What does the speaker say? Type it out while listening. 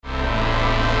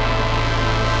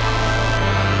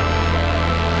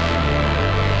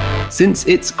Since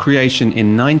its creation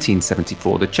in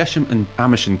 1974, the Chesham and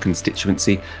Amersham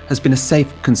constituency has been a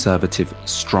safe Conservative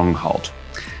stronghold.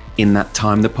 In that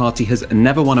time, the party has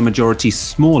never won a majority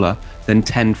smaller than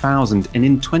 10,000, and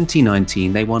in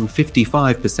 2019 they won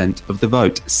 55% of the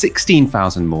vote,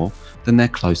 16,000 more than their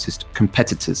closest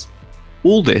competitors.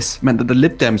 All this meant that the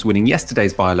Lib Dems winning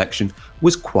yesterday's by-election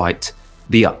was quite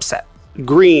the upset.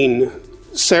 Green,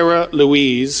 Sarah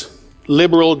Louise,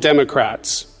 Liberal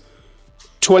Democrats,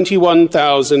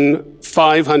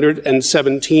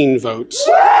 21,517 votes.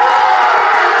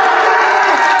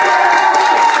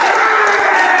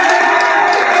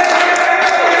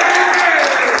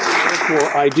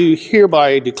 Therefore, I do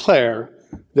hereby declare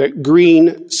that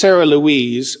Green, Sarah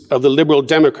Louise of the Liberal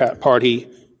Democrat Party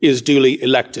is duly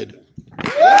elected.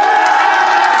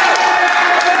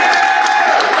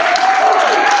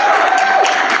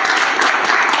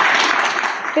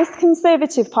 This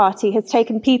Conservative Party has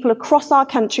taken people across our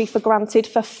country for granted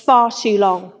for far too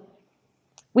long.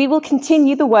 We will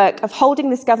continue the work of holding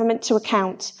this government to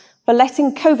account for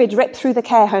letting COVID rip through the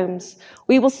care homes.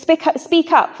 We will speak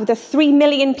up for the 3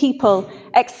 million people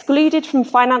excluded from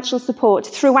financial support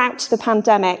throughout the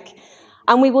pandemic.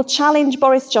 And we will challenge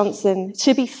Boris Johnson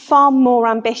to be far more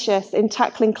ambitious in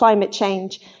tackling climate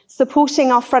change,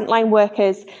 supporting our frontline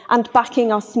workers and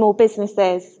backing our small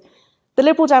businesses. The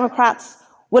Liberal Democrats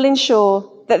will ensure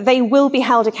that they will be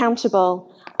held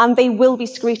accountable and they will be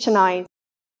scrutinised.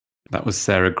 That was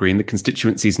Sarah Green, the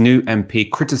constituency's new MP,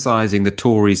 criticising the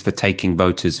Tories for taking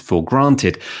voters for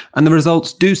granted. And the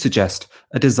results do suggest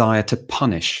a desire to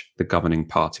punish the governing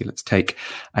party. Let's take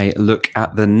a look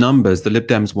at the numbers. The Lib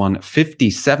Dems won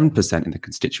 57% in the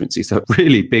constituency, so a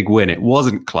really big win. It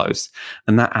wasn't close.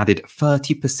 And that added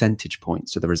 30 percentage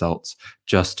points to the results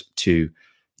just 2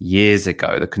 years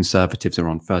ago. The Conservatives are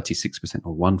on 36%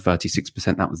 or won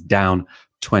 36%. That was down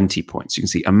 20 points. You can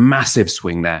see a massive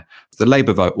swing there. The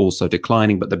Labour vote also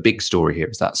declining, but the big story here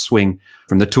is that swing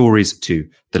from the Tories to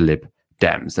the Lib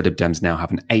Dems. The Lib Dems now have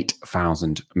an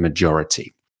 8,000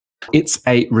 majority. It's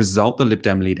a result the Lib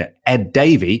Dem leader Ed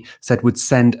Davey said would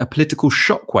send a political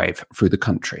shockwave through the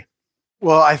country.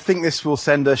 Well, I think this will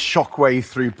send a shockwave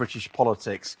through British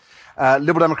politics.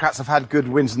 Liberal Democrats have had good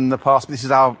wins in the past, but this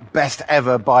is our best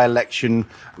ever by-election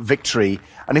victory.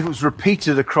 And if it was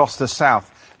repeated across the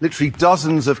South, literally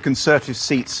dozens of Conservative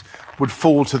seats would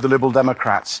fall to the Liberal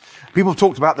Democrats. People have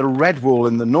talked about the red wall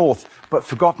in the north, but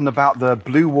forgotten about the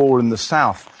blue wall in the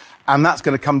south. And that's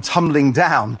going to come tumbling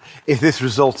down if this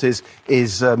result is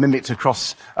mimicked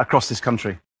across this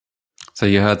country. So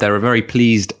you heard there a very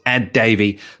pleased Ed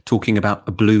Davey talking about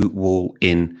a blue wall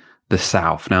in the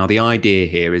south. Now, the idea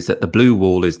here is that the blue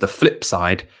wall is the flip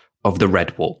side of the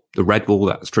red wall. The red wall,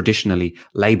 that's traditionally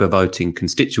Labour voting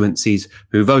constituencies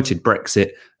who voted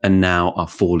Brexit and now are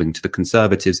falling to the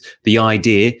Conservatives. The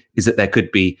idea is that there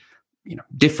could be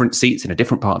different seats in a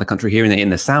different part of the country here in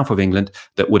the south of England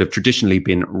that would have traditionally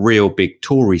been real big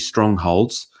Tory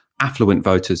strongholds, affluent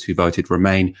voters who voted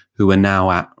Remain, who are now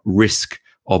at risk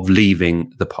of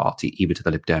leaving the party, either to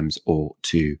the Lib Dems or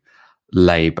to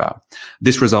Labour.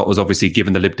 This result was obviously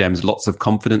given the Lib Dems lots of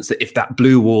confidence that if that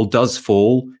blue wall does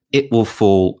fall, it will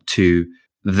fall to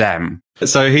them.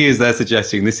 So he is there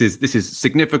suggesting this is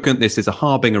significant. This is a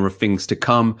harbinger of things to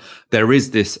come. There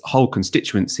is this whole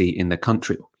constituency in the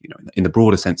country, in the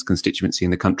broader sense, constituency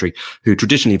in the country who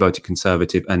traditionally voted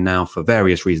Conservative and now for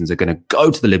various reasons are going to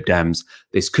go to the Lib Dems.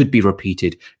 This could be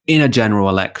repeated in a general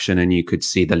election and you could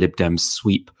see the Lib Dems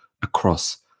sweep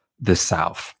across the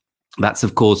South. That's,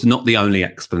 of course, not the only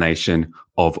explanation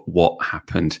of what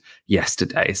happened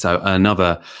yesterday. So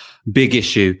another big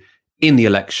issue in the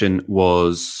election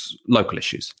was local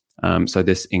issues. So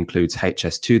this includes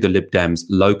HS2. The Lib Dems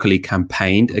locally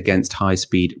campaigned against High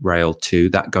Speed Rail 2.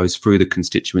 That goes through the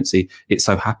constituency. It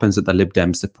so happens that the Lib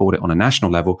Dems support it on a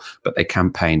national level, but they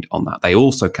campaigned on that. They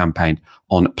also campaigned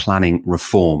on planning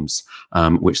reforms,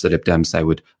 which the Lib Dems say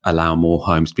would allow more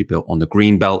homes to be built on the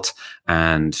Green Belt,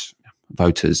 and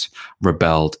voters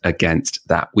rebelled against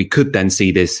that. We could then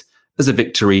see this as a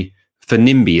victory for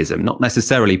NIMBYism, not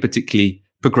necessarily particularly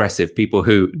progressive people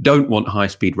who don't want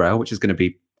high-speed rail, which is going to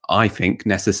be, I think,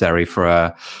 necessary for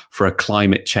a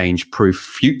climate change-proof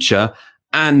future,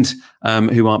 and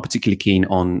who aren't particularly keen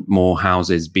on more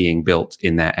houses being built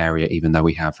in their area, even though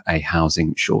we have a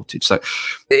housing shortage. So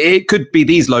it could be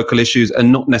these local issues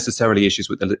and not necessarily issues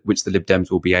which the Lib Dems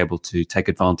will be able to take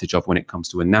advantage of when it comes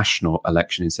to a national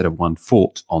election instead of one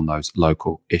fought on those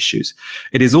local issues.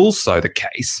 It is also the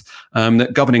case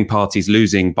that governing parties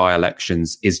losing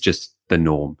by-elections is just the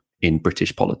norm in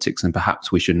British politics, and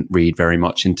perhaps we shouldn't read very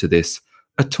much into this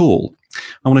at all.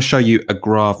 I want to show you a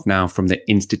graph now from the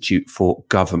Institute for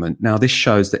Government. Now, this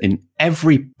shows that in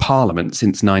every parliament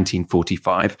since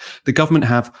 1945, the government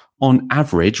have, on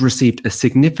average, received a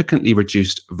significantly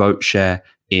reduced vote share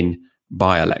in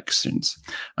by-elections.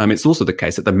 It's also the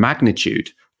case that the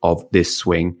magnitude of this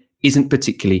swing isn't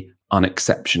particularly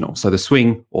unexceptional. So the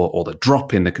swing or the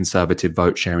drop in the Conservative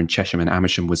vote share in Chesham and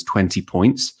Amersham was 20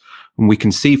 points. And we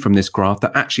can see from this graph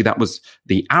that actually that was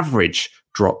the average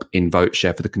drop in vote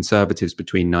share for the Conservatives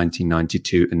between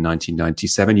 1992 and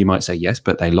 1997. You might say, yes,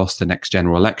 but they lost the next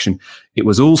general election. It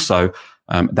was also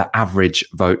the average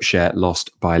vote share lost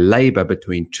by Labour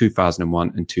between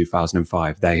 2001 and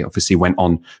 2005. They obviously went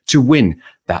on to win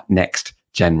that next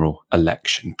general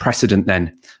election. Precedent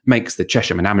then makes the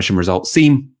Chesham and Amersham results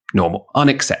seem normal,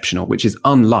 unexceptional, which is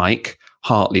unlike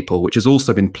Hartlepool, which has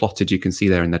also been plotted. You can see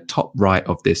there in the top right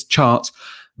of this chart.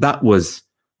 That was,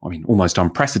 almost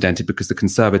unprecedented because the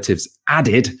Conservatives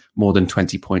added more than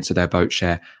 20 points to their vote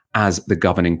share as the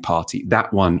governing party.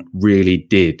 That one really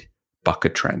did buck a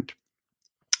trend.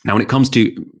 Now, when it comes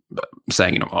to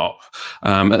saying,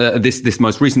 this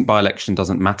most recent by-election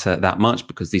doesn't matter that much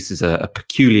because this is a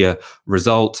peculiar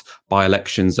result.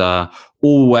 By-elections are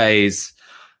always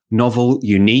novel,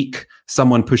 unique.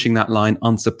 Someone pushing that line,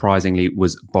 unsurprisingly,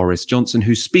 was Boris Johnson,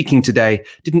 who, speaking today,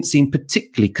 didn't seem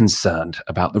particularly concerned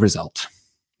about the result.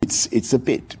 It's a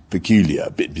bit peculiar, a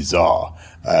bit bizarre.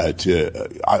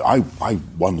 I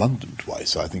won London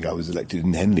twice. I think I was elected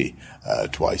in Henley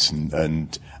twice,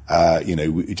 and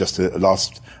just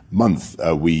last month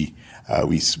we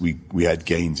had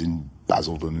gains in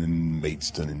Basildon, in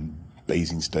Maidstone, in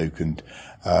Basingstoke, and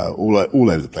all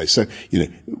over the place. So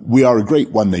we are a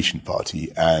great One Nation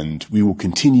party, and we will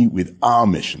continue with our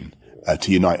mission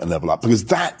to unite and level up, because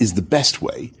that is the best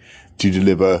way to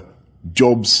deliver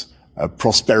jobs.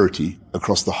 Prosperity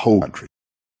across the whole country.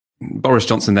 Boris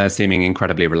Johnson there seeming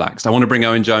incredibly relaxed. I want to bring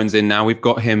Owen Jones in now. We've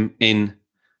got him in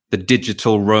the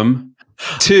digital room.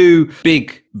 Two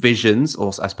big visions,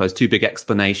 or I suppose two big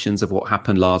explanations of what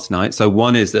happened last night. So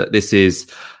one is that this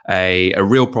is a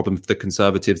real problem for the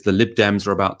Conservatives. The Lib Dems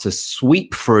are about to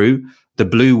sweep through the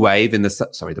blue wave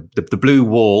the blue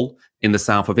wall in the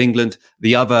south of England.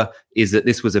 The other is that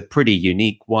this was a pretty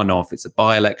unique one-off. It's a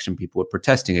by-election. People were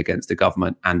protesting against the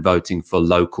government and voting for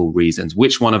local reasons.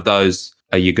 Which one of those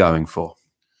are you going for?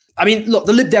 Look,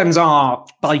 the Lib Dems are,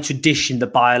 by tradition, the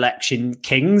by-election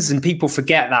kings, and people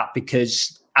forget that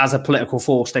because as a political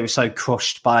force, they were so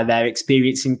crushed by their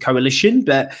experience in coalition.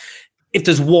 But if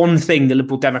there's one thing the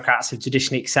Liberal Democrats have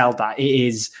traditionally excelled at, it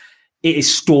is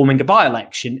storming a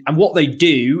by-election. And what they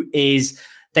do is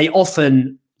they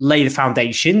often lay the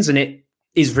foundations, and it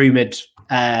is rumoured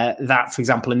that, for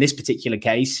example, in this particular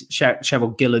case,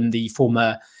 Cheryl Gillen, the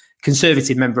former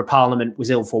Conservative Member of Parliament,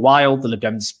 was ill for a while. The Lib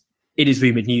Dems, it is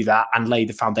rumoured, knew that and laid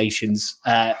the foundations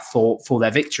for their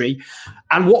victory.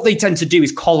 And what they tend to do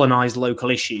is colonise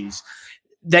local issues.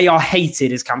 They are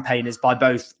hated as campaigners by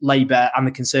both Labour and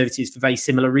the Conservatives for very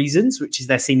similar reasons, which is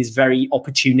they're seen as very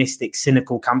opportunistic,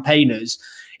 cynical campaigners.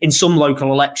 In some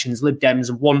local elections, Lib Dems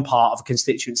in one part of a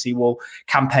constituency will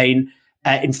campaign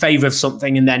in favour of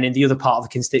something, and then in the other part of the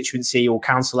constituency or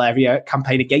council area,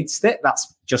 campaign against it.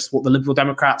 That's just what the Liberal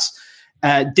Democrats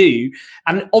do.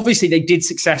 And obviously, they did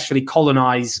successfully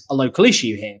colonise a local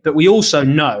issue here. But we also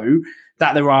know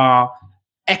that there are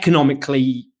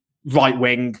economically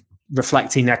right-wing,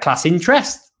 reflecting their class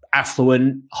interest,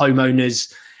 affluent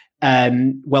homeowners,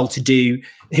 well-to-do,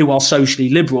 who are socially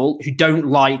liberal, who don't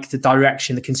like the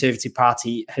direction the Conservative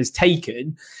Party has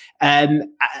taken, and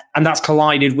that's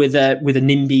collided with a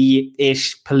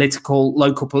NIMBY-ish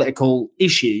local political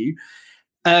issue.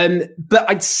 But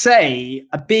I'd say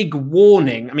a big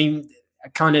warning,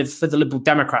 kind of for the Liberal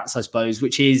Democrats, I suppose,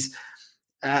 which is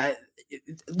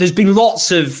there's been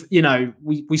lots of,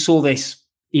 we saw this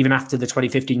even after the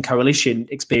 2015 coalition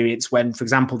experience when, for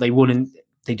example,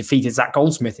 they defeated Zach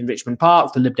Goldsmith in Richmond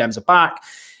Park. The Lib Dems are back.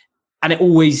 And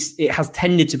it has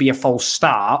tended to be a false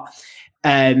start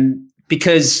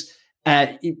because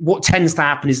what tends to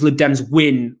happen is Lib Dems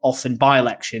win often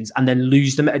by-elections and then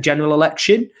lose them at a general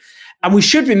election. And we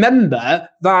should remember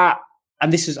that,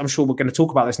 and this is, I'm sure we're going to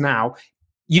talk about this now,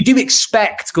 you do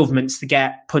expect governments to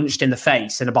get punched in the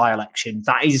face in a by-election.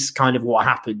 That is kind of what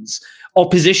happens.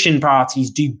 Opposition parties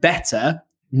do better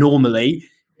normally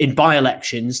in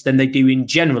by-elections than they do in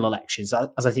general elections,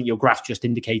 as I think your graph just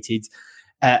indicated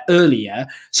earlier.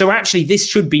 So actually, this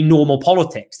should be normal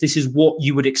politics. This is what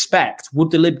you would expect. Would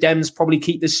the Lib Dems probably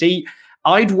keep the seat?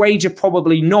 I'd wager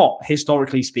probably not,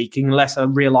 historically speaking, unless a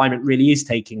realignment really is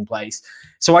taking place.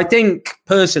 So I think,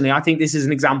 personally, I think this is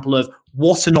an example of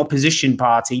what an opposition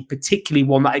party, particularly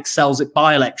one that excels at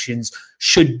by-elections,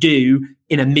 should do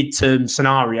in a midterm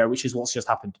scenario, which is what's just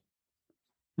happened.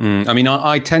 I mean,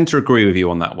 I tend to agree with you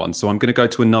on that one. So I'm going to go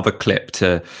to another clip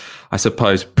to, I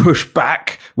suppose, push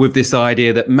back with this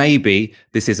idea that maybe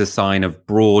this is a sign of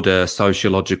broader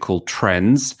sociological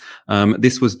trends.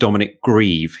 This was Dominic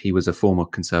Grieve. He was a former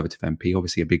Conservative MP,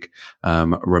 obviously a big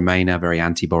Remainer, very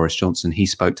anti-Boris Johnson. He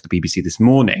spoke to the BBC this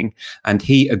morning, and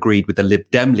he agreed with the Lib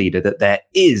Dem leader that there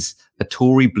is a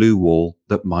Tory blue wall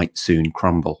that might soon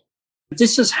crumble.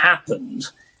 This has happened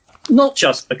not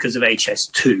just because of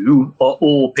HS2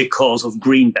 or because of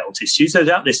Greenbelt issues, though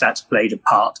doubtless that's played a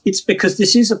part. It's because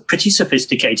this is a pretty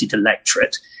sophisticated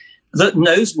electorate that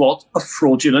knows what a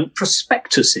fraudulent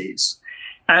prospectus is.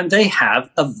 And they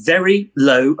have a very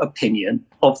low opinion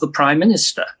of the Prime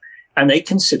Minister, and they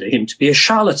consider him to be a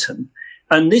charlatan.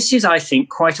 And this is, I think,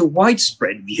 quite a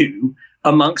widespread view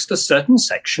amongst a certain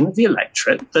section of the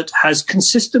electorate that has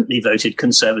consistently voted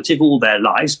Conservative all their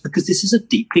lives, because this is a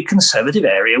deeply Conservative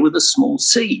area with a small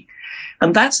c.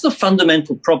 And that's the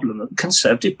fundamental problem that the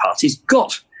Conservative Party's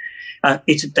got.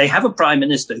 They have a Prime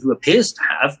Minister who appears to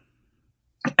have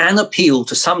an appeal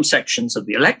to some sections of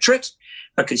the electorate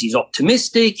because he's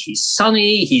optimistic, he's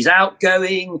sunny, he's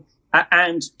outgoing,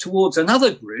 and towards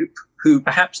another group who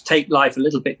perhaps take life a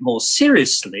little bit more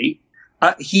seriously,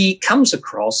 he comes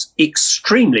across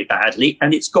extremely badly,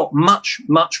 and it's got much,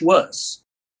 much worse.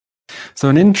 So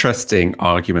an interesting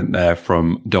argument there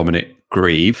from Dominic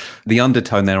Grieve. The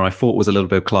undertone there, I thought, was a little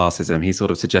bit of classism. He's sort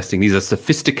of suggesting these are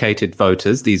sophisticated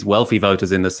voters, these wealthy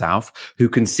voters in the South, who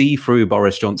can see through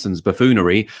Boris Johnson's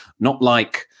buffoonery, not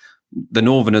like the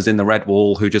Northerners in the Red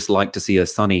Wall who just like to see a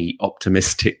sunny,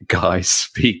 optimistic guy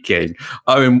speaking.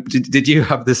 Owen, did you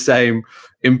have the same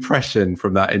impression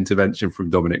from that intervention from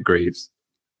Dominic Greaves?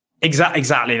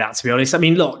 Exactly that, to be honest. I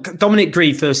mean, look, Dominic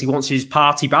Grieve firstly wants his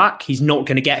party back. He's not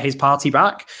going to get his party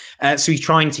back. So he's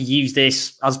trying to use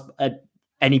this, as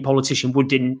any politician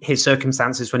would in his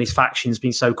circumstances when his faction's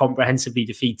been so comprehensively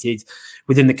defeated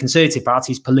within the Conservative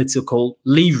Party's political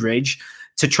leverage,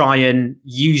 to try and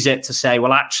use it to say,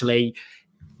 well, actually,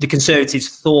 the Conservatives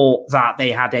thought that they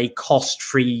had a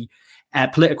cost-free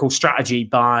political strategy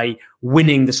by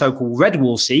winning the so-called Red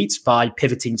Wall seats, by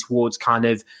pivoting towards kind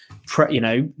of,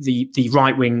 the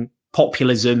right-wing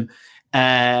populism,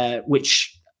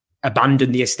 which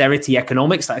abandoned the austerity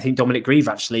economics that I think Dominic Grieve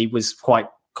actually was quite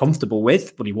comfortable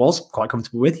with, but he was quite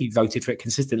comfortable with. He voted for it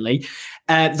consistently,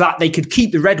 that they could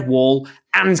keep the Red Wall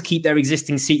and keep their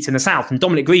existing seats in the South. And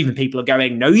Dominic Grieve and people are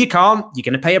going, no, you can't. You're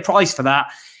going to pay a price for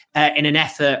that, in an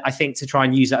effort, I think, to try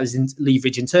and use that as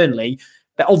leverage internally.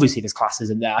 But obviously there's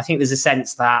classism there. I think there's a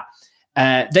sense that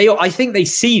I think they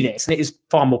see this, and it is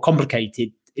far more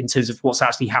complicated in terms of what's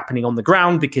actually happening on the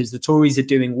ground, because the Tories are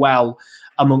doing well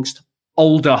amongst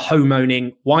older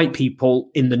home-owning white people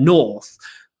in the North.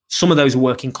 Some of those are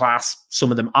working class,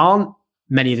 some of them aren't.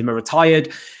 Many of them are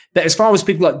retired. But as far as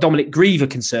people like Dominic Grieve are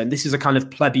concerned, this is a kind of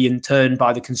plebeian turn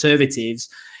by the Conservatives,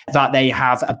 that they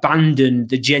have abandoned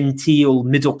the genteel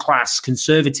middle-class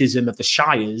conservatism of the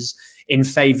Shires in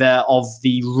favour of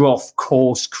the rough,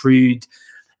 coarse, crude,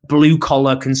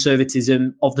 blue-collar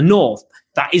conservatism of the North.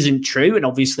 That isn't true, and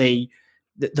obviously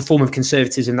the form of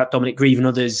conservatism that Dominic Grieve and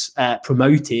others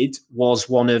promoted was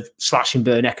one of slash and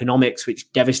burn economics,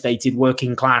 which devastated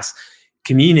working class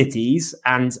communities.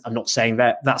 And I'm not saying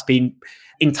that that's been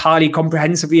entirely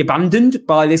comprehensively abandoned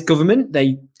by this government.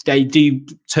 They do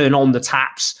turn on the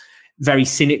taps very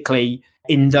cynically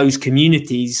in those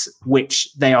communities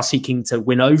which they are seeking to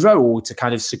win over or to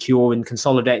kind of secure and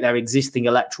consolidate their existing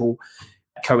electoral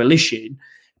coalition.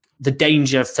 The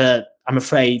danger I'm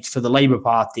afraid, for the Labour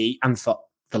Party and for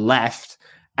the left,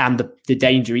 and the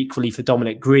danger equally for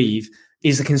Dominic Grieve,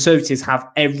 is the Conservatives have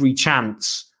every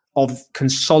chance of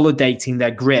consolidating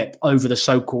their grip over the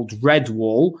so-called Red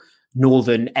Wall,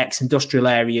 northern ex-industrial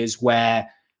areas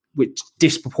which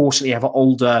disproportionately have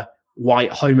older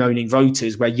white home-owning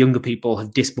voters, where younger people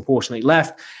have disproportionately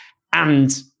left,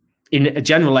 and in a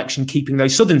general election, keeping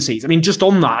those southern seats. I mean, just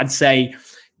on that, I'd say,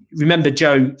 remember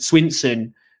Jo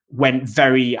Swinson went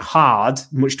very hard,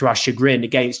 much to our chagrin,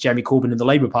 against Jeremy Corbyn and the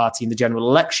Labour Party in the general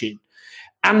election.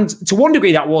 And to one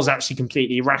degree, that was actually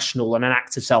completely irrational and an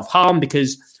act of self-harm,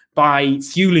 because by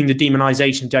fueling the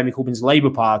demonisation of Jeremy Corbyn's Labour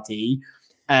Party,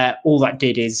 all that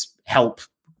did is help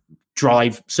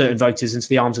drive certain voters into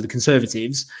the arms of the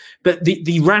Conservatives. But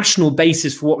the rational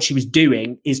basis for what she was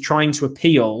doing is trying to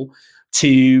appeal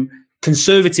to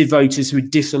Conservative voters who are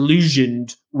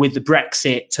disillusioned with the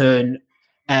Brexit turn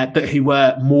but who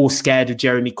were more scared of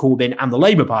Jeremy Corbyn and the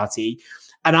Labour Party.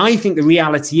 And I think the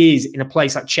reality is, in a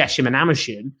place like Chesham and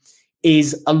Amersham,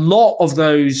 is a lot of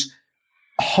those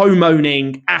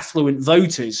home-owning, affluent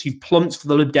voters who plumped for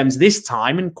the Lib Dems this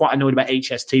time and quite annoyed about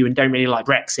HS2 and don't really like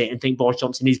Brexit and think Boris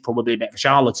Johnson is probably a bit of a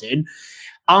charlatan.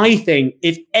 I think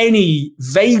if any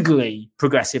vaguely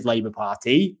progressive Labour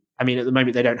Party, I mean, at the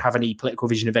moment, they don't have any political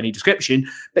vision of any description,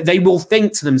 but they will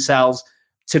think to themselves,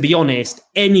 to be honest,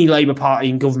 any Labour Party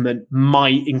in government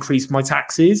might increase my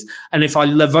taxes. And if I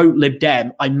vote Lib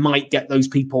Dem, I might get those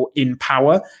people in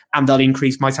power and they'll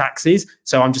increase my taxes.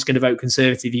 So I'm just going to vote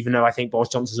Conservative, even though I think Boris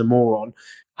Johnson's a moron.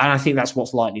 And I think that's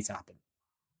what's likely to happen.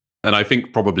 And I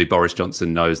think probably Boris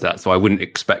Johnson knows that. So I wouldn't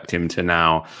expect him to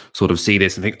now sort of see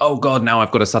this and think, oh, God, now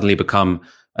I've got to suddenly become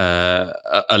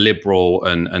a liberal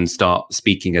and start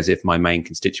speaking as if my main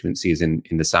constituency is in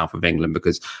the south of England,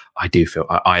 because I do feel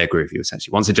I agree with you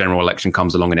essentially. Once a general election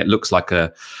comes along and it looks like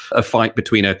a fight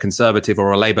between a Conservative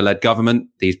or a Labour-led government,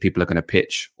 these people are going to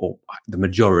pitch, or the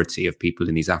majority of people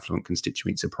in these affluent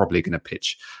constituencies are probably going to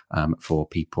pitch for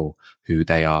people who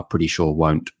they are pretty sure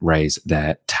won't raise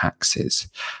their taxes.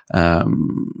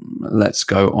 Let's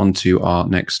go on to our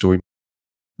next story.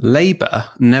 Labour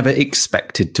never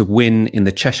expected to win in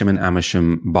the Chesham and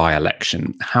Amersham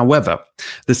by-election. However,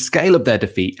 the scale of their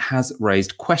defeat has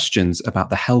raised questions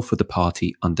about the health of the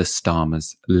party under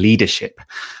Starmer's leadership.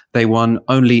 They won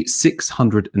only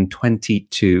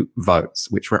 622 votes,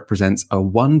 which represents a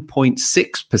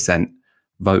 1.6%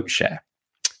 vote share.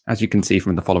 As you can see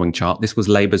from the following chart, this was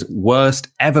Labour's worst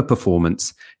ever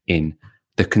performance in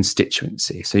the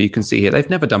constituency. So you can see here, they've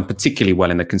never done particularly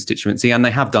well in the constituency, and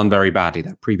they have done very badly.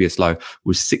 Their previous low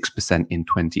was 6% in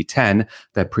 2010,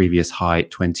 their previous high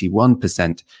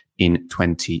 21% in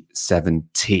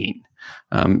 2017.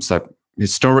 So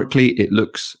historically, it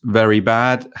looks very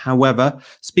bad. However,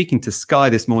 speaking to Sky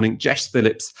this morning, Jess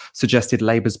Phillips suggested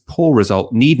Labour's poor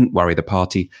result needn't worry the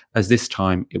party, as this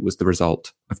time it was the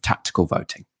result of tactical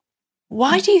voting.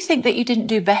 Why do you think that you didn't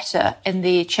do better in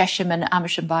the Chesham and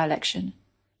Amersham by-election?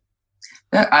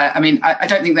 I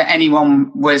don't think that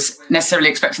anyone was necessarily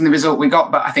expecting the result we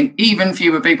got, but I think even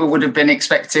fewer people would have been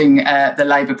expecting the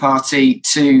Labour Party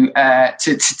to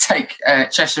take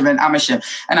Chesham and Amersham.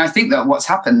 And I think that what's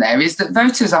happened there is that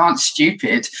voters aren't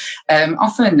stupid.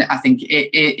 Often, I think,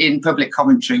 in public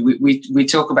commentary, we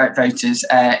talk about voters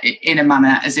in a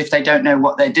manner as if they don't know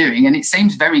what they're doing. And it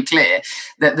seems very clear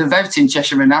that the vote in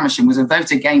Chesham and Amersham was a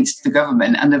vote against the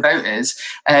government, and the voters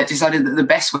decided that the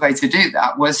best way to do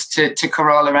that was to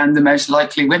corral around the most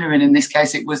likely winner, and in this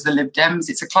case it was the Lib Dems.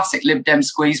 It's a classic Lib Dem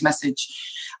squeeze message.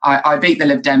 I beat the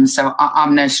Lib Dems, so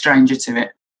I'm no stranger to it.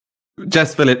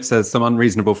 Jess Phillips says some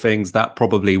unreasonable things. That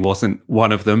probably wasn't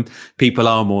one of them. People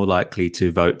are more likely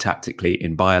to vote tactically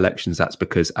in by-elections. That's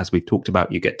because, as we've talked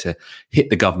about, you get to hit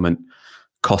the government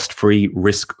cost-free,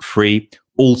 risk-free.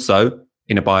 Also,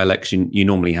 in a by-election, you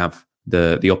normally have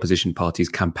the opposition parties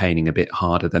campaigning a bit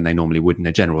harder than they normally would in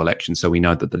a general election. So we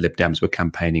know that the Lib Dems were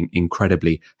campaigning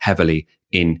incredibly heavily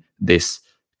in this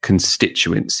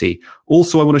constituency.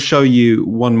 Also, I want to show you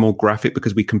one more graphic,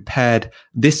 because we compared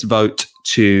this vote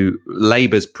to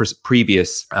Labour's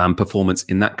previous performance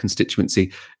in that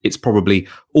constituency. It's probably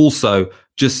also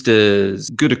just as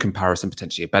good a comparison,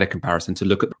 potentially a better comparison, to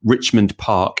look at Richmond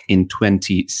Park in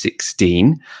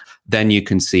 2016. Then you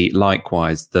can see,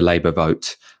 likewise, the Labour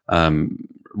vote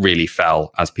really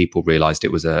fell as people realised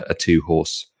it was a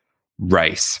two-horse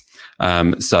race.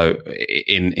 So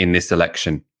in this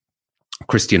election,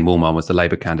 Christian Woolman was the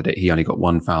Labour candidate. He only got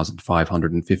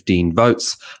 1,515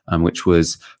 votes, which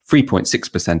was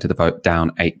 3.6% of the vote,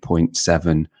 down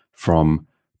 8.7% from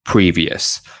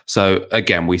previous. So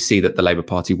again, we see that the Labour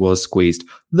Party was squeezed,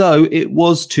 though it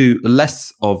was to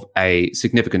less of a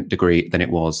significant degree than it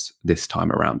was this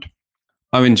time around.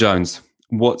 Owen Jones,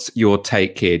 what's your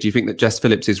take here? Do you think that Jess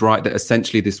Phillips is right that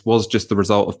essentially this was just the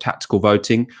result of tactical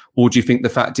voting? Or do you think the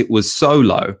fact it was so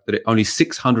low that only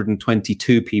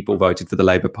 622 people voted for the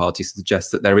Labour Party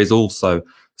suggests that there is also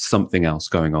something else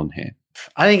going on here?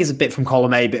 I think it's a bit from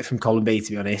column A, a bit from column B,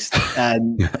 to be honest. I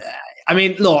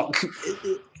mean, look,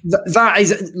 that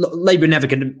is Labour never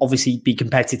going to obviously be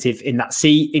competitive in that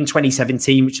seat. In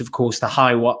 2017, which of course the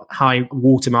high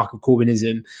watermark of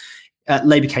Corbynism,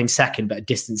 Labour came second, but a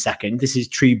distant second. This is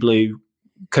true blue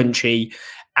country,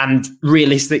 and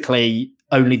realistically,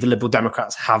 only the Liberal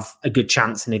Democrats have a good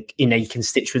chance in a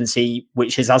constituency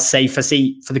which is as safe a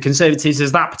seat for the Conservatives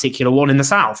as that particular one in the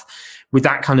south. With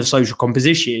that kind of social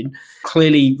composition,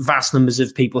 clearly vast numbers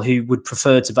of people who would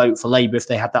prefer to vote for Labour if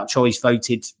they had that choice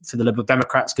voted for the Liberal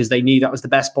Democrats because they knew that was the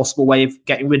best possible way of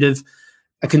getting rid of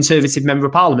a Conservative member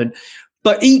of Parliament.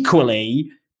 But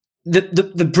equally,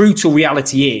 the brutal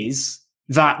reality is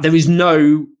that there is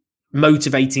no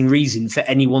motivating reason for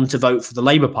anyone to vote for the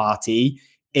Labour Party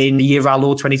in the year of our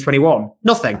Lord 2021.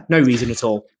 Nothing, no reason at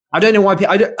all. I don't know why.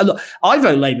 I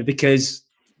vote Labour because,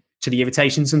 to the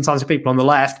irritation sometimes of people on the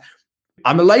left,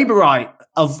 I'm a Labourite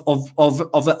of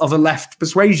a left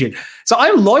persuasion. So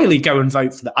I loyally go and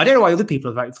vote for that. I don't know why other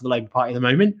people are voting for the Labour Party at the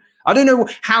moment. I don't know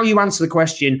how you answer the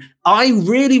question. I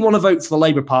really want to vote for the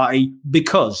Labour Party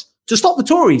because to stop the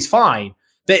Tories, fine.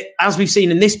 But as we've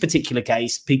seen in this particular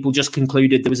case, people just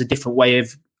concluded there was a different way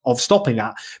of stopping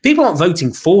that. People aren't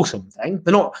voting for something.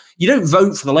 You don't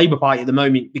vote for the Labour Party at the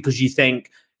moment because you think,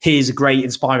 here's a great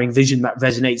inspiring vision that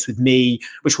resonates with me,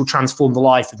 which will transform the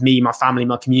life of me, my family,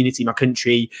 my community, my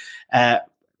country,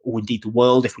 or indeed the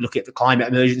world if we look at the climate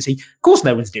emergency. Of course,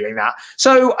 no one's doing that.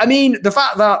 So, I mean, the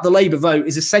fact that the Labour vote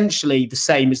is essentially the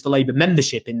same as the Labour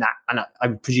membership in that, and I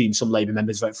would presume some Labour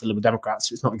members vote for the Liberal Democrats,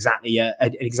 so it's not exactly an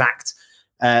exact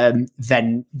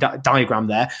Venn diagram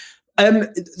there.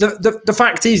 The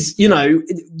fact is,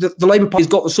 the Labour Party's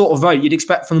got the sort of vote you'd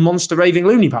expect from the monster raving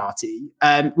loony party,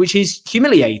 which is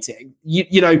humiliating.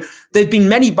 There've been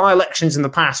many by-elections in the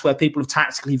past where people have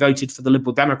tactically voted for the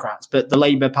Liberal Democrats, but the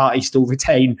Labour Party still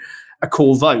retain a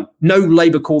core vote. No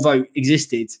Labour core vote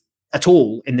existed at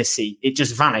all in this seat. It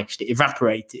just vanished. It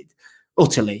evaporated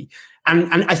utterly.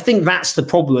 And I think that's the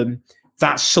problem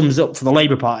that sums up for the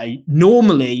Labour Party.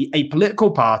 Normally, a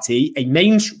political party,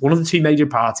 one of the two major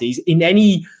parties in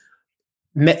any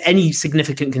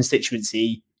significant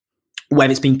constituency, when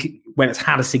it's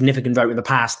had a significant vote in the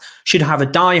past, should have a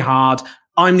die-hard,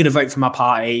 I'm going to vote for my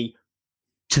party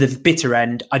to the bitter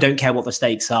end. I don't care what the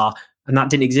stakes are. And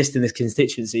that didn't exist in this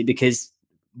constituency because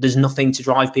there's nothing to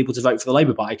drive people to vote for the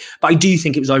Labour Party. But I do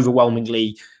think it was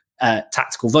overwhelmingly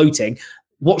tactical voting.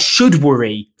 What should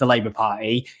worry the Labour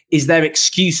Party is their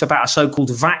excuse about a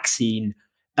so-called vaccine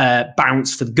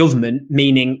bounce for the government,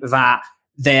 meaning that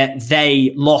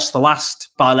they lost the last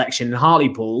by-election in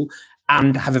Hartlepool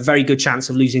and have a very good chance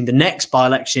of losing the next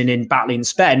by-election in Batley and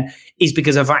Spen is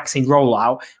because of vaccine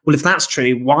rollout. Well, if that's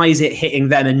true, why is it hitting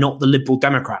them and not the Liberal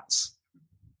Democrats?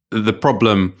 The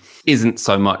problem isn't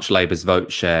so much Labour's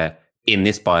vote share in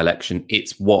this by-election,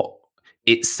 it's what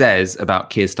it says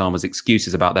about Keir Starmer's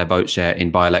excuses about their vote share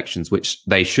in by-elections, which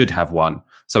they should have won.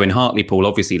 So in Hartlepool,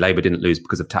 obviously Labour didn't lose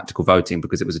because of tactical voting,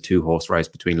 because it was a two-horse race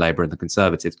between Labour and the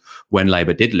Conservatives. When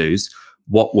Labour did lose,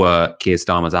 what were Keir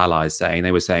Starmer's allies saying?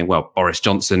 They were saying, well, Boris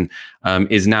Johnson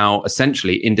is now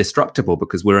essentially indestructible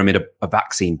because we're amid a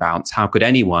vaccine bounce. How could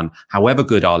anyone, however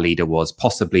good our leader was,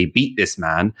 possibly beat this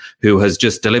man who has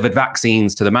just delivered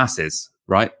vaccines to the masses,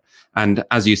 right? And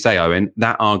as you say, Owen,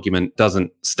 that argument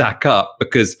doesn't stack up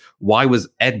because why was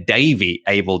Ed Davey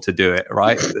able to do it,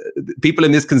 right? People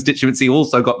in this constituency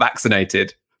also got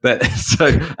vaccinated.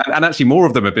 And actually more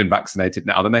of them have been vaccinated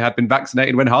now than they had been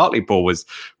vaccinated when Hartlepool was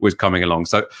coming along.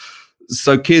 So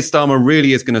Keir Starmer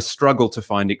really is going to struggle to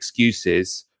find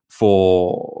excuses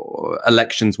for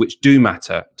elections which do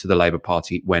matter to the Labour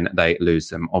Party when they lose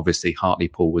them. Obviously,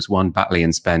 Hartlepool was one, Batley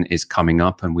and Spen is coming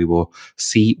up, and we will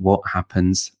see what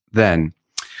happens then.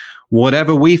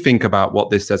 Whatever we think about what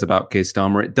this says about Keir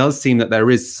Starmer, it does seem that there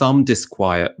is some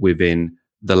disquiet within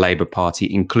the Labour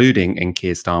Party, including in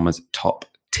Keir Starmer's top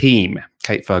team.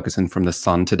 Kate Ferguson from The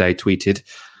Sun today tweeted,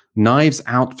 "Knives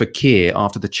out for Keir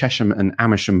after the Chesham and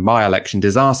Amersham by-election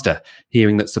disaster,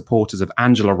 hearing that supporters of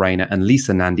Angela Rayner and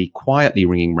Lisa Nandy quietly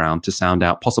ringing round to sound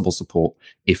out possible support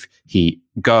if he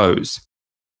goes."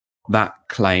 That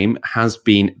claim has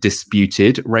been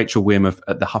disputed. Rachel Wearmouth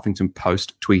at the Huffington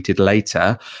Post tweeted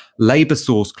later, Labour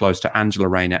source close to Angela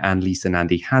Rayner and Lisa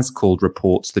Nandy has called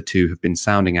reports the two have been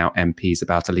sounding out MPs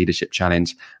about a leadership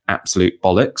challenge absolute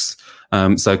bollocks.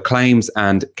 So claims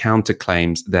and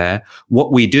counterclaims there.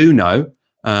 What we do know,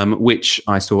 which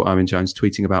I saw Owen Jones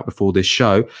tweeting about before this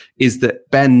show, is that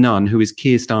Ben Nunn, who is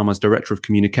Keir Starmer's Director of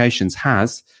Communications,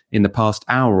 has, in the past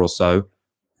hour or so,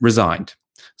 resigned.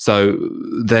 So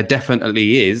there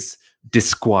definitely is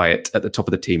disquiet at the top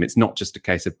of the team. It's not just a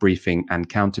case of briefing and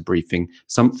counter-briefing.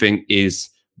 Something is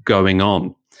going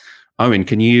on. Owen,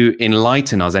 can you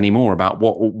enlighten us any more about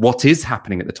what is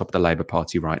happening at the top of the Labour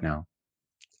Party right now?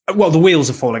 Well, the wheels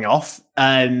are falling off.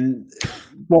 I'll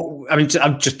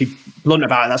just be blunt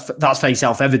about it. That's very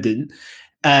self-evident.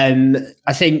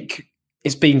 I think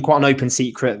it's been quite an open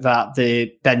secret that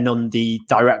the Ben Nunn, the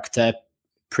director,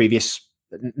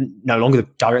 no longer the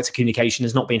director of communication,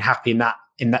 has not been happy in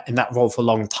that role for a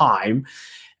long time.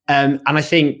 And I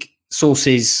think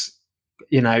sources,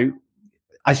 I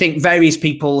think various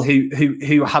people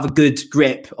who have a good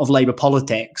grip of Labour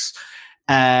politics,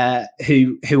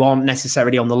 who aren't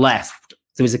necessarily on the left,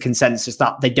 there was a consensus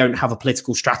that they don't have a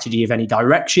political strategy of any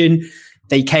direction.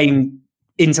 They came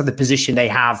into the position they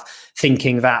have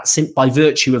thinking that by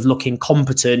virtue of looking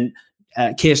competent,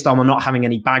 Keir Starmer not having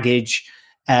any baggage,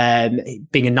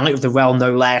 being a knight of the realm,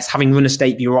 no less, having run a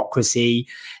state bureaucracy,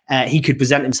 he could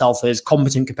present himself as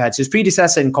competent compared to his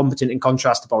predecessor and competent in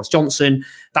contrast to Boris Johnson.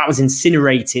 That was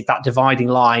incinerated, that dividing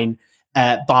line,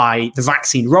 by the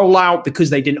vaccine rollout.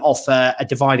 Because they didn't offer a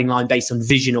dividing line based on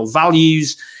vision or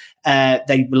values,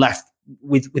 they were left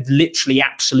with literally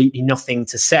absolutely nothing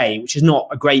to say, which is not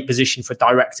a great position for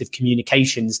directive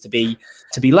communications to be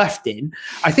left in.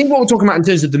 I think what we're talking about in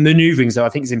terms of the maneuverings, though, I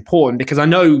think is important, because I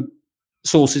know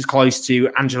sources close to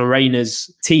Angela Rayner's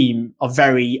team are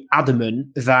very adamant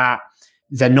that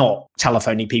they're not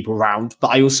telephoning people around. But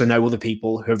I also know other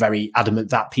people who are very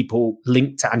adamant that people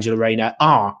linked to Angela Rayner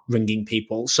are ringing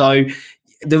people. So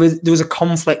there was a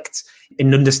conflict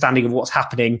in understanding of what's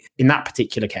happening in that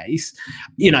particular case.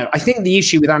 I think the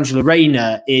issue with Angela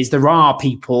Rayner is there are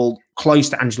people close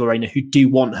to Angela Rayner who do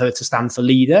want her to stand for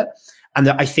leader, and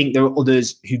that I think there are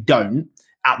others who don't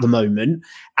at the moment.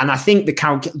 And I think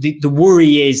the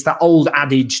worry is that old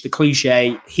adage, the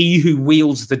cliche, he who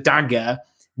wields the dagger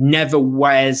never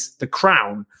wears the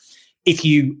crown. If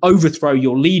you overthrow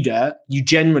your leader, you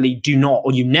generally do not,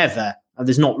 or you never, and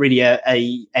there's not really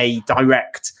a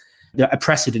direct a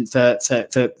precedent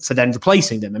for then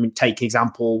replacing them. I mean, take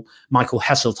example, Michael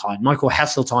Heseltine. Michael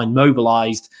Heseltine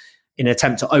mobilized in an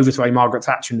attempt to overthrow Margaret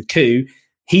Thatcher in the coup.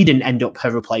 He didn't end up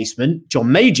her replacement.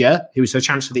 John Major, who was her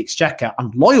Chancellor of the Exchequer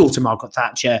and loyal to Margaret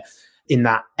Thatcher in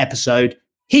that episode,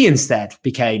 he instead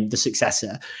became the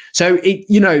successor. So,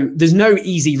 there's no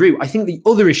easy route. I think the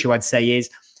other issue I'd say is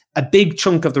a big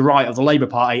chunk of the right of the Labour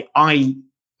Party, I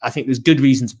think there's good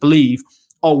reason to believe,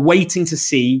 are waiting to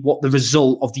see what the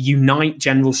result of the Unite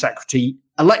General Secretary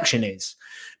election is.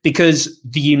 Because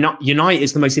the Unite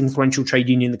is the most influential trade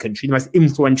union in the country, the most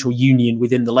influential union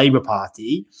within the Labour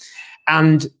Party.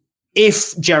 And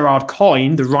if Gerard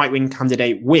Coyne, the right-wing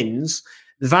candidate, wins,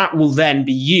 that will then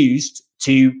be used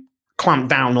to clamp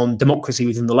down on democracy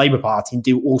within the Labour Party and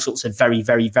do all sorts of very,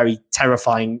 very, very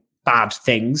terrifying bad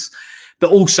things,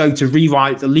 but also to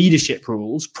rewrite the leadership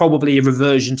rules, probably a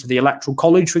reversion to the Electoral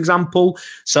College, for example.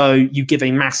 So you give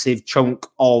a massive chunk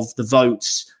of the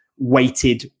votes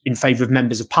weighted in favour of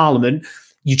members of Parliament.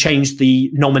 You change the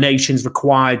nominations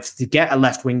required to get a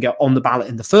left-winger on the ballot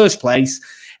in the first place,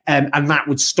 and that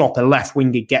would stop a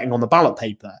left-winger getting on the ballot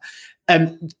paper.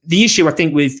 The issue, I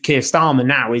think, with Keir Starmer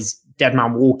now is dead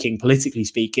man walking, politically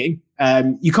speaking.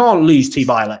 You can't lose 2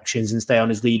 by-elections and stay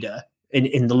on as leader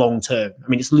in the long term. I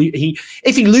mean,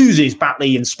 if he loses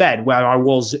Batley and Spen, where I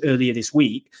was earlier this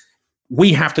week,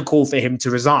 we have to call for him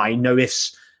to resign, no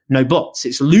ifs, no buts.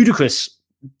 It's a ludicrous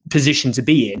position to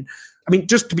be in. I mean,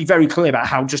 just to be very clear about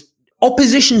how just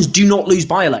oppositions do not lose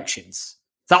by-elections.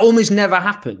 That almost never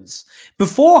happens.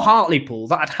 Before Hartlepool,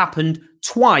 that had happened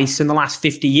twice in the last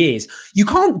 50 years. You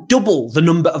can't double the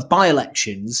number of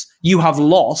by-elections you have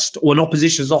lost, or an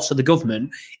opposition has lost to the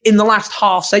government, in the last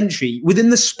half century within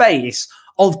the space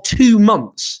of 2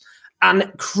 months, and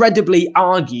credibly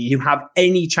argue you have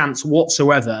any chance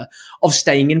whatsoever of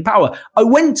staying in power. I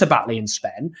went to Batley and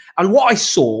Spen, and what I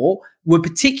saw were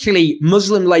particularly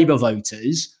Muslim Labour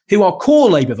voters who are core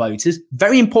Labour voters.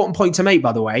 Very important point to make,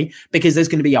 by the way, because there's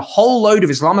going to be a whole load of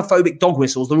Islamophobic dog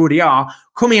whistles, there already are,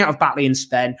 coming out of Batley and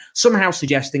Spen, somehow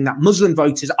suggesting that Muslim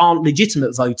voters aren't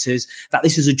legitimate voters, that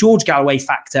this is a George Galloway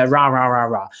factor, rah, rah, rah,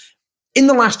 rah. In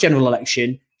the last general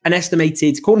election, an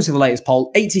estimated, according to the latest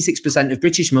poll, 86% of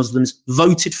British Muslims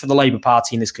voted for the Labour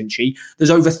Party in this country.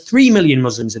 There's over 3 million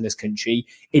Muslims in this country.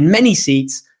 In many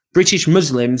seats, British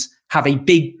Muslims have a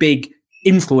big, big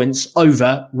influence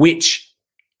over which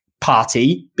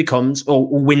party becomes or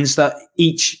wins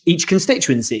each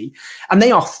constituency. And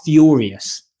they are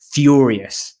furious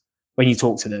when you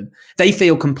talk to them. They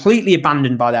feel completely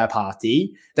abandoned by their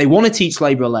party. They want to teach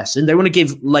Labour a lesson. They want to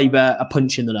give Labour a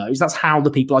punch in the nose. That's how the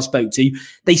people I spoke to,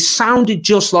 they sounded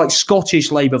just like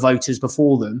Scottish Labour voters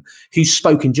before them, who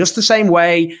spoke in just the same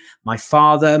way. My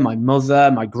father, my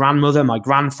mother, my grandmother, my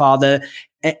grandfather,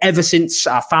 ever since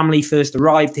our family first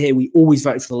arrived here, we always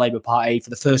voted for the Labour Party.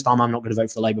 For the first time, I'm not going to vote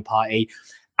for the Labour Party,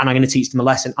 and I'm going to teach them a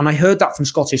lesson. And I heard that from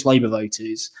Scottish Labour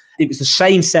voters. It was the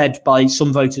same said by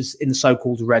some voters in the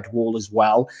so-called Red Wall as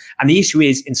well. And the issue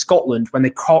is, in Scotland, when they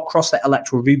crossed that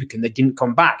electoral Rubicon, they didn't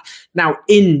come back. Now,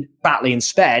 in Batley and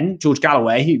Spen, George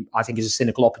Galloway, who I think is a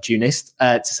cynical opportunist,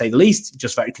 to say the least,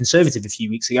 just voted Conservative a few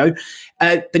weeks ago.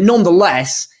 But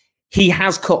nonetheless, he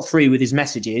has cut through with his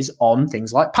messages on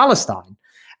things like Palestine.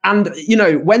 And,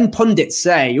 when pundits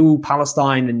say,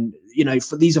 Palestine and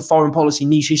these are foreign policy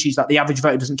niche issues that the average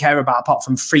voter doesn't care about, apart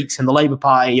from freaks in the Labour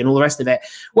Party and all the rest of it.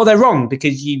 Well, they're wrong,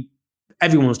 because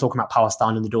everyone was talking about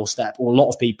Palestine on the doorstep, or a lot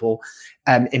of people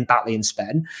in Batley and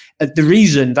Spen. The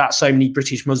reason that so many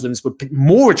British Muslims were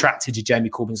more attracted to Jeremy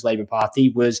Corbyn's Labour Party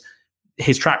was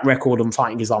his track record on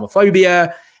fighting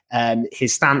Islamophobia,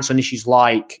 his stance on issues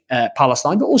like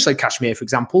Palestine, but also Kashmir, for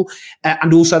example,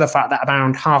 and also the fact that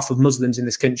around half of Muslims in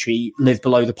this country live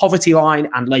below the poverty line,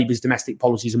 and Labour's domestic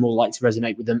policies are more likely to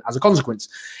resonate with them as a consequence.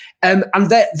 And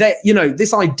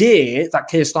this idea that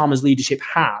Keir Starmer's leadership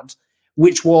had,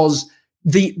 which was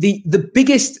the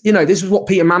biggest, this is what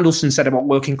Peter Mandelson said about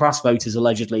working class voters,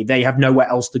 allegedly. They have nowhere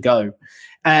else to go.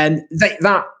 And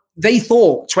they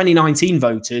thought 2019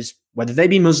 voters, whether they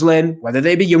be Muslim, whether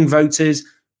they be young voters,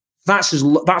 that's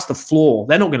the flaw.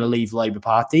 They're not going to leave the Labour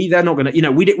Party. They're not going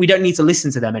to, we don't need to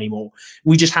listen to them anymore.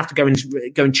 We just have to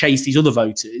go and chase these other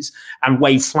voters and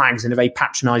wave flags in a very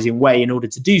patronising way in order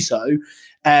to do so,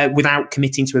 without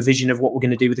committing to a vision of what we're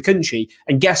going to do with the country.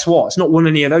 And guess what? It's not won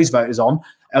any of those voters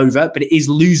over, but it is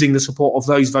losing the support of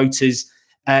those voters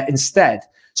instead.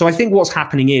 So I think what's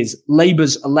happening is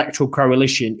Labour's electoral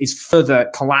coalition is further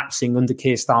collapsing under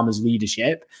Keir Starmer's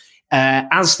leadership.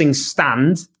 As things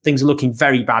stand, things are looking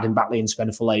very bad in Batley and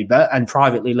Spen for Labour, and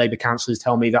privately Labour councillors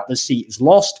tell me that the seat is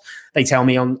lost. They tell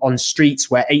me on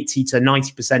streets where 80 to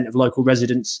 90% of local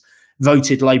residents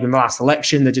voted Labour in the last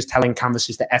election, they're just telling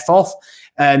canvassers to F off.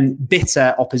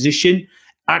 Bitter opposition.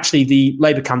 Actually, the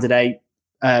Labour candidate,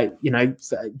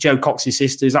 Jo Cox's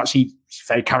sister, is actually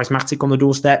very charismatic on the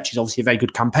doorstep. She's obviously a very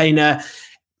good campaigner.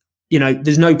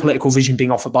 There's no political vision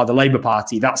being offered by the Labour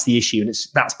Party. That's the issue, and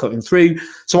that's cutting through.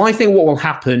 So I think what will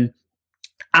happen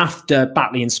after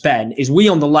Batley and Spen is we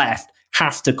on the left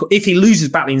have to, if he loses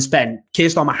Batley and Spen, Keir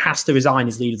Starmer has to resign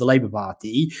as leader of the Labour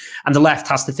Party, and the left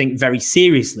has to think very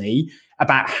seriously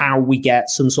about how we get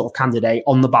some sort of candidate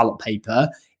on the ballot paper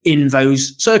in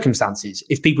those circumstances.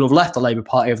 If people have left the Labour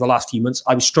Party over the last few months,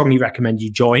 I would strongly recommend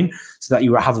you join so that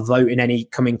you will have a vote in any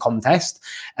coming contest.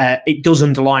 It does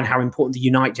underline how important the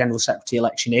Unite General Secretary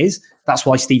election is. That's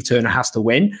why Steve Turner has to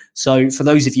win. So for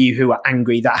those of you who are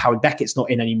angry that Howard Beckett's not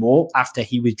in anymore after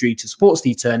he withdrew to support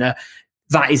Steve Turner,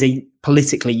 that is a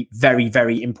politically very,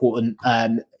 very important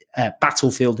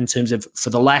battlefield in terms of for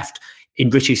the left in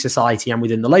British society and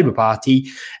within the Labour Party.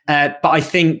 But I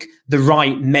think the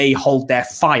right may hold their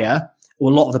fire,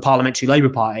 or a lot of the Parliamentary Labour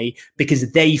Party,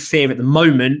 because they fear at the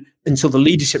moment, until the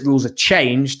leadership rules are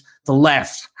changed, the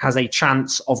left has a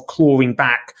chance of clawing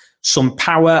back some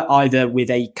power, either with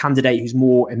a candidate who's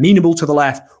more amenable to the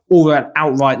left or an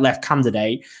outright left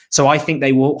candidate. So I think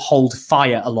they will hold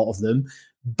fire, a lot of them.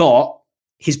 But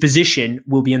his position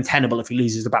will be untenable if he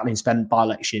loses the Batley and Spen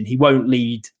by-election. He won't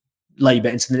lead Labour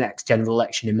into the next general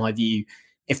election, in my view,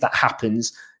 if that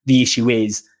happens. The issue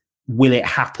is, will it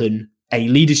happen a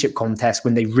leadership contest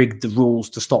when they rigged the rules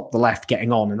to stop the left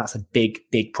getting on? And that's a big,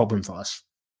 big problem for us.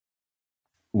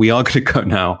 We are going to go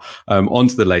now on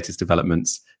to the latest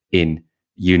developments in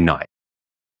Unite.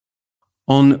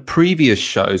 On previous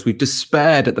shows, we've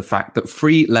despaired at the fact that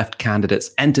 3 left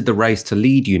candidates entered the race to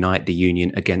lead Unite the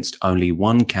Union against only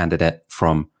one candidate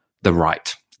from the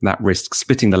right. That risks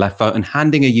splitting the left vote and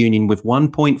handing a union with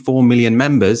 1.4 million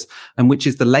members, and which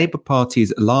is the Labour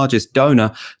Party's largest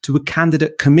donor, to a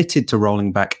candidate committed to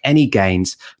rolling back any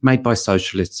gains made by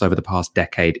socialists over the past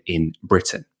decade in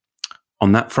Britain.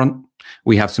 On that front,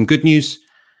 we have some good news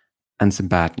and some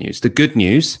bad news. The good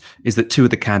news is that 2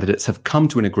 of the candidates have come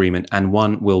to an agreement and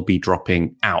one will be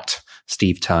dropping out.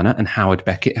 Steve Turner and Howard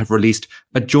Beckett have released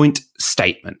a joint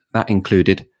statement that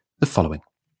included the following.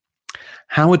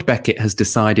 Howard Beckett has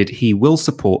decided he will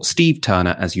support Steve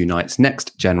Turner as Unite's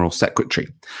next General Secretary.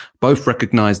 Both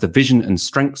recognise the vision and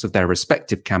strengths of their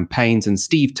respective campaigns, and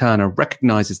Steve Turner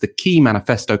recognises the key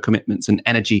manifesto commitments and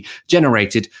energy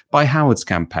generated by Howard's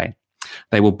campaign.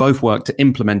 They will both work to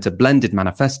implement a blended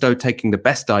manifesto, taking the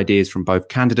best ideas from both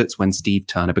candidates when Steve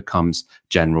Turner becomes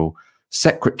General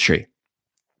Secretary.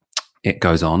 It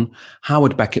goes on,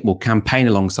 Howard Beckett will campaign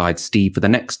alongside Steve for the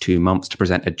next 2 months to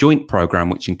present a joint programme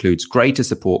which includes greater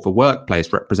support for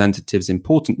workplace representatives,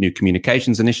 important new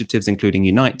communications initiatives including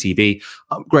Unite TV,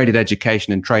 upgraded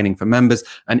education and training for members,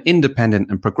 an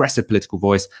independent and progressive political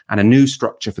voice, and a new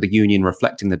structure for the union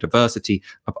reflecting the diversity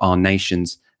of our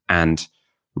nations and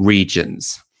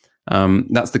regions.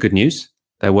 That's the good news.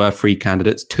 There were 3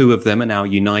 candidates. 2 of them are now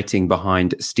uniting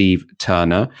behind Steve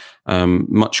Turner.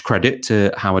 Much credit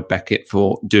to Howard Beckett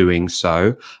for doing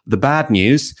so. The bad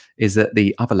news is that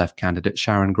the other left candidate,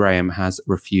 Sharon Graham, has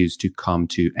refused to come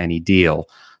to any deal.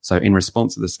 So in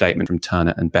response to the statement from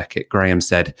Turner and Beckett, Graham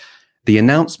said, The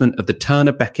announcement of the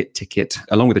Turner-Beckett ticket,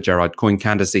 along with the Gerard Coyne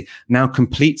candidacy, now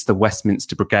completes the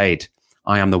Westminster Brigade.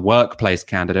 I am the workplace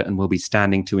candidate and will be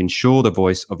standing to ensure the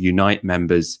voice of Unite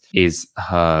members is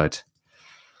heard.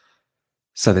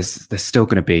 So there's still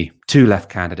going to be 2 left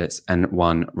candidates and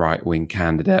 1 right-wing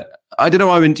candidate. I don't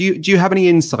know, Owen, do you have any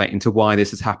insight into why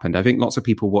this has happened? I think lots of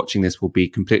people watching this will be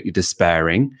completely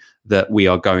despairing that we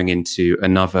are going into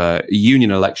another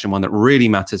union election, one that really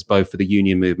matters both for the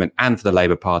union movement and for the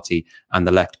Labour Party, and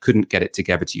the left couldn't get it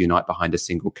together to unite behind a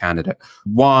single candidate.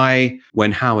 Why,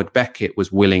 when Howard Beckett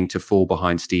was willing to fall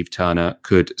behind Steve Turner,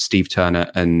 could Steve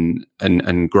Turner and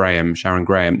Sharon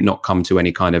Graham, not come to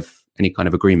any kind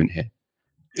of agreement here?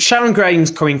 Sharon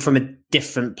Graham's coming from a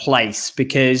different place,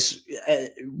 because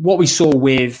what we saw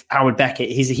with Howard Beckett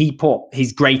is he put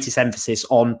his greatest emphasis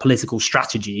on political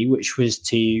strategy, which was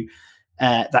to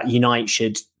that Unite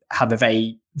should have a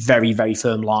very, very, very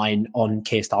firm line on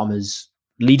Keir Starmer's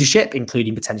leadership,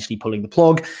 including potentially pulling the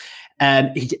plug.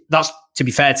 That's, to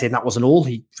be fair to him, that wasn't all.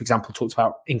 He, for example, talked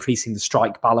about increasing the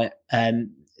strike ballot,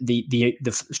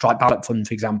 the strike ballot fund,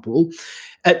 for example.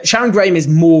 Sharon Graham is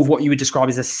more of what you would describe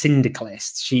as a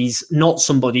syndicalist. She's not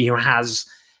somebody who has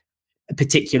a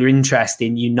particular interest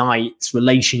in Unite's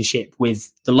relationship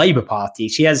with the Labour Party.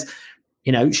 She has,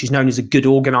 she's known as a good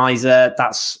organizer.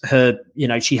 That's her,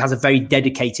 she has a very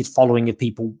dedicated following of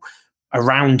people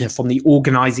around her from the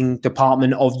organizing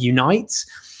department of Unite.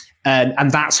 And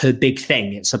that's her big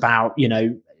thing. It's about,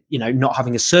 not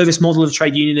having a service model of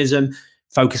trade unionism,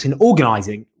 focusing on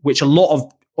organizing, which a lot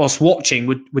of us watching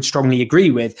would strongly agree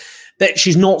with. That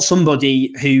she's not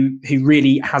somebody who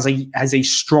really has a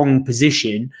strong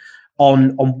position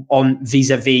on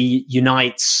vis-a-vis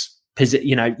Unite's,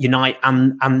 Unite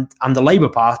and the Labour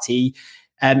Party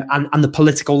and the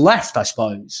political left, I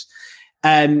suppose.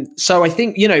 So I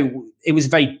think it was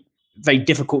very, very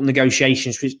difficult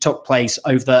negotiations which took place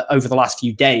over the last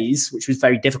few days, which was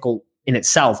very difficult in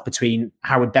itself between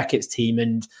Howard Beckett's team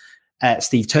and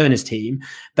Steve Turner's team.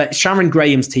 But Sharon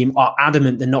Graham's team are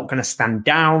adamant they're not going to stand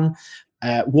down.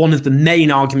 One of the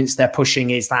main arguments they're pushing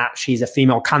is that she's a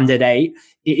female candidate.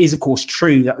 It is, of course,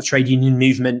 true that the trade union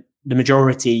movement, the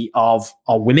majority are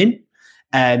women,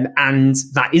 and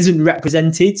that isn't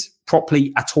represented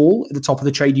properly at all at the top of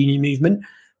the trade union movement.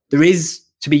 There is,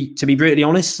 to be brutally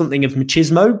honest, something of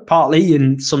machismo, partly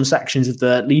in some sections of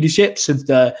the leaderships of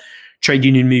the trade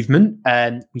union movement.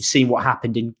 And we've seen what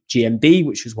happened in GMB,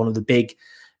 which was one of the big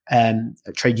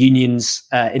trade unions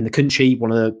in the country,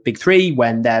 one of the big 3,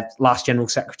 when their last general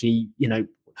secretary,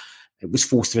 was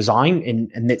forced to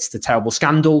resign amidst the terrible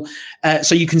scandal.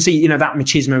 So you can see, that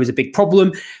machismo is a big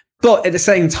problem. But at the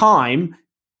same time,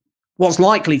 what's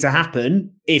likely to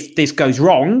happen if this goes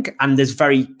wrong, and there's a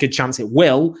very good chance it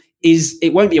will, is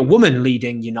it won't be a woman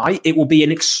leading Unite. It will be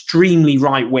an extremely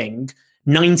right-wing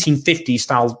 1950s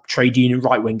style trade union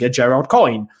right-winger, Gerard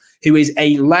Coyne, who is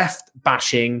a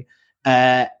left-bashing,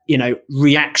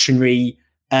 reactionary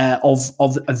of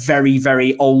a very,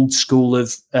 very old school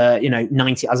of,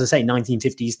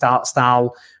 1950s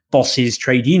style bosses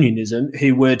trade unionism,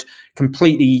 who would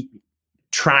completely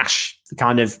trash the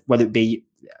kind of, whether it be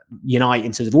Unite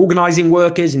in terms of organising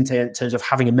workers, in terms of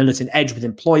having a militant edge with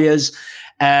employers,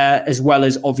 as well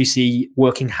as obviously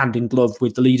working hand in glove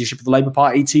with the leadership of the Labour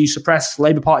Party to suppress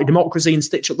Labour Party democracy and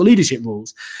stitch up the leadership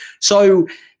rules. So,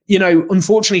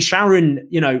 unfortunately, Sharon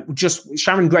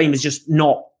Graham is just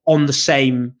not on the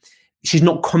same, she's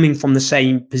not coming from the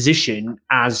same position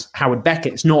as Howard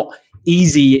Beckett. It's not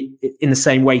easy in the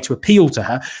same way to appeal to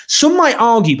her. Some might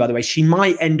argue, by the way, she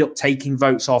might end up taking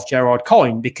votes off Gerard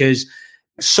Coyne, because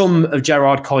some of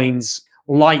Gerard Coyne's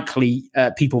likely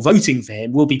people voting for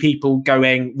him will be people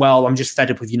going, well, I'm just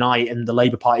fed up with Unite and the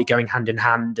Labour Party going hand in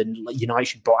hand, and Unite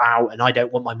should butt out, and I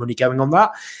don't want my money going on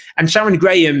that. And Sharon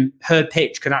Graham, her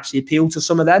pitch could actually appeal to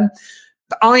some of them.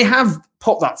 But I have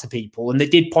put that to people, and they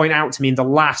did point out to me in the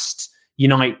last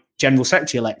Unite General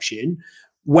Secretary election,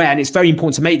 when it's very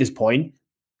important to make this point,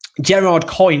 Gerard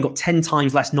Coyne got 10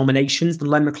 times less nominations than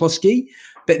Len McCluskey,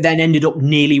 but then ended up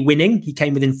nearly winning. He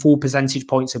came within 4 percentage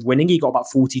points of winning. He got about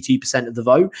 42% of the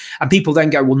vote. And people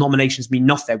then go, well, nominations mean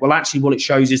nothing. Well, actually, what it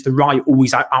shows is the right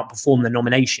always outperform their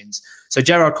nominations. So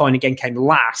Gerard Coyne again came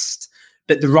last,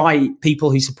 but the right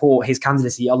people who support his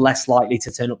candidacy are less likely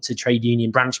to turn up to trade union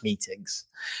branch meetings.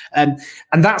 And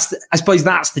that's, I suppose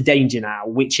that's the danger now,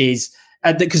 which is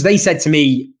because they said to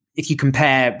me, if you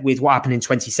compare with what happened in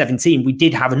 2017, we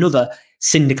did have another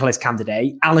syndicalist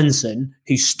candidate, Allinson,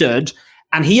 who stood,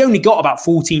 and he only got about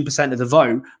 14% of the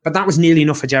vote, but that was nearly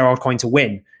enough for Gerard Coyne to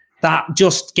win. That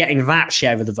just getting that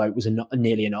share of the vote was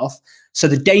nearly enough. So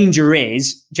the danger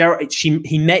is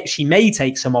she may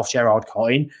take some off Gerard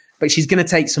Coyne, but she's going to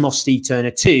take some off Steve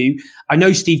Turner too. I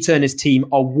know Steve Turner's team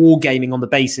are wargaming on the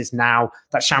basis now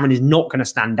that Sharon is not going to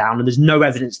stand down, and there's no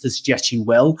evidence to suggest she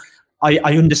will.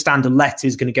 I understand a letter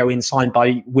is going to go in signed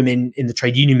by women in the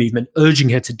trade union movement urging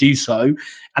her to do so,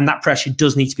 and that pressure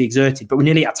does need to be exerted. But we're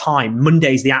nearly at time.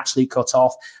 Monday is the absolute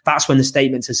cut-off. That's when the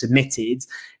statements are submitted.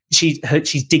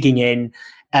 She's digging in,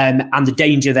 and the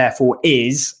danger, therefore,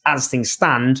 is, as things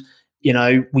stand,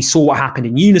 we saw what happened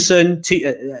in Unison.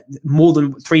 More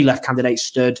than 3 left candidates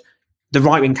stood. The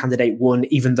right-wing candidate won,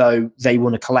 even though they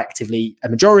won a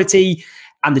majority.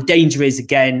 And the danger is,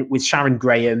 again, with Sharon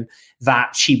Graham,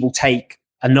 that she will take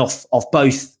enough of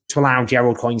both to allow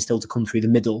Gerald Coyne still to come through the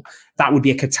middle. That would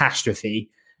be a catastrophe.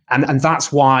 And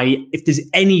that's why, if there's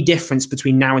any difference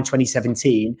between now and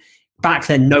 2017, back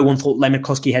then no one thought Len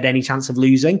McCluskey had any chance of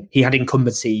losing. He had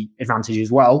incumbency advantage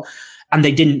as well. And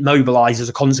they didn't mobilise as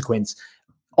a consequence.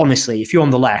 Honestly, if you're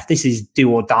on the left, this is do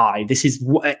or die. This is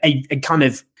a kind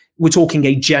of, we're talking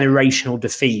a generational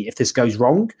defeat if this goes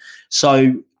wrong.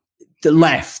 So the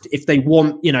left, if they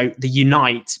want, the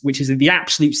Unite, which is the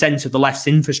absolute centre of the left's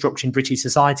infrastructure in British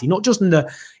society, not just in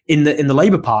the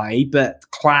Labour Party, but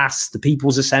Class, the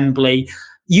People's Assembly,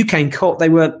 UK Cut, they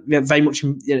were very much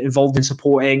involved in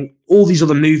supporting all these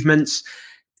other movements.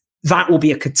 That will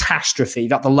be a catastrophe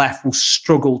that the left will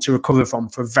struggle to recover from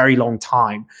for a very long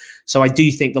time. So I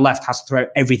do think the left has to throw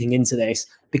everything into this,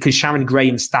 because Sharon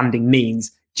Graham's standing means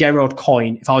Gerard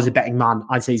Coyne, if I was a betting man,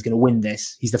 I'd say he's going to win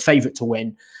this. He's the favourite to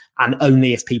win. And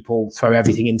only if people throw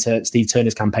everything into Steve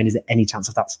Turner's campaign is there any chance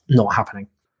of that's not happening.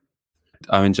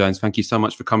 Owen Jones, thank you so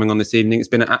much for coming on this evening. It's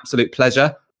been an absolute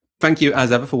pleasure. Thank you,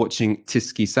 as ever, for watching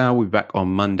Tysky Sour. We'll be back on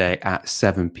Monday at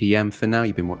 7 p.m. For now,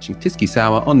 you've been watching Tysky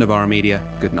Sour on Novara Media.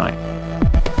 Good night.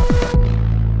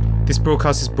 This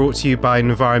broadcast is brought to you by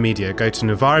Novara Media. Go to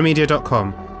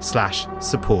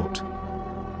novaramedia.com/support.